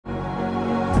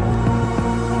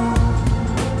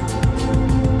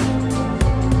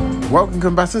Welcome,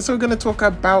 combatants. So we're going to talk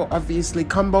about obviously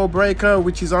Combo Breaker,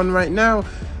 which is on right now.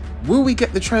 Will we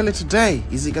get the trailer today?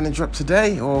 Is it going to drop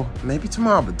today or maybe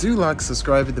tomorrow? But do like,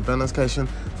 subscribe, hit the bell notification,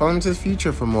 follow me to the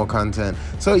future for more content.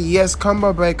 So yes,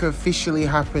 Combo Breaker officially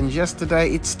happened yesterday.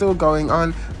 It's still going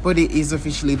on, but it is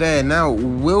officially there. Now,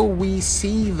 will we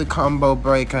see the Combo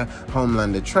Breaker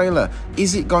Homelander trailer?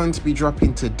 Is it going to be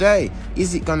dropping today?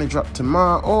 Is it going to drop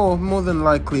tomorrow, or more than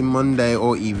likely Monday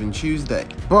or even Tuesday?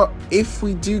 But if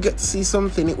we do get to see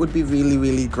something, it would be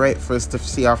really great for us to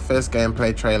see our first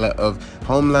gameplay trailer of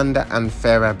Homelander and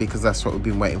Ferra, because that's what we've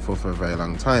been waiting for a very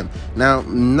long time. Now,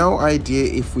 no idea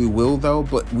if we will though,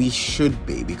 but we should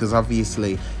be, because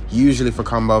obviously usually for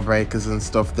combo breakers and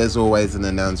stuff, there's always an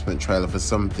announcement trailer for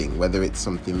something, whether it's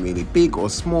something really big or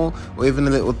small, or even a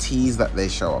little tease that they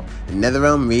show off. And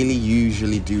NetherRealm really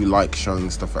usually do like showing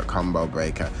stuff at Combo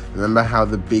Breaker. Remember how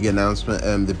the big announcement,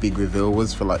 the big reveal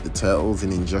was for like the turtles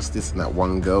in Injustice, and that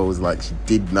one girl was like, she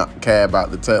did not care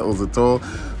about the turtles at all.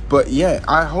 But yeah,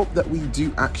 I hope that we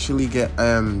do actually get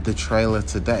the trailer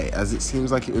today, as it seems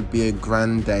like it would be a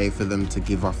grand day for them to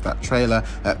give off that trailer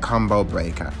at Combo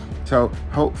Breaker. So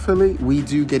hopefully we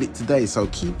do get it today. So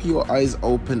keep your eyes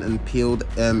open and peeled,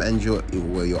 and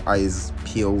your eyes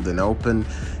peeled and open.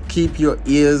 Keep your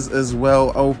ears as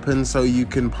well open, so you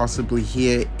can possibly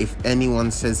hear if anyone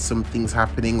says something's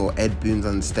happening or Ed Boon's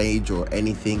on stage or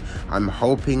anything. I'm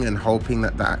hoping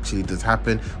that that actually does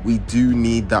happen. We do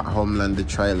need that Homelander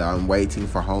trailer. I'm waiting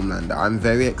for Homelander. I'm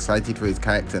very excited for his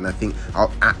character, and I think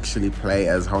I'll actually play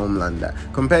as Homelander.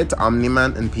 Compared to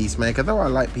Omni-Man and Peacemaker, though I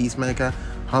like Peacemaker,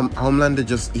 Homelander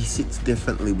just, he sits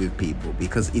differently with people,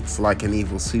 because it's like an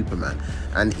evil Superman.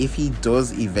 And if he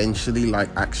does eventually like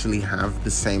actually have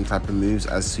the same type of moves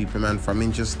as Superman from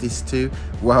Injustice 2,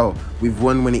 well, we've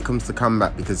won when it comes to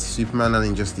combat, because Superman on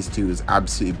Injustice 2 is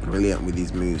absolutely brilliant with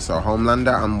his moves. So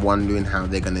Homelander, I'm wondering how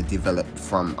they're going to develop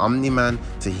from Omni-Man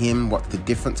to him, what the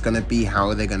difference going to be, how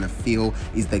are they going to feel,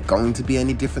 is there going to be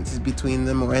any differences between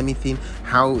them or anything,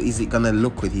 how is it going to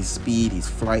look with his speed, his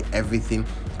flight, everything.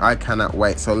 I cannot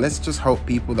wait. So let's just hope,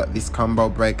 people, that this Combo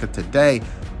Breaker today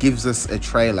gives us a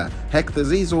trailer. Heck,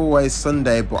 there is always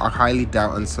Sunday, but I highly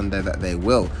doubt on Sunday that they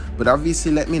will. But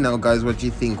obviously let me know, guys, what do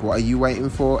you think? What are you waiting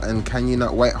for, and can you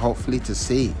not wait hopefully to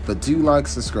see? But do like,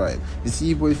 subscribe. This is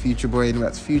your boy Future Boy, and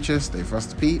that's Future. Stay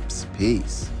frosty, peeps.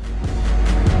 Peace.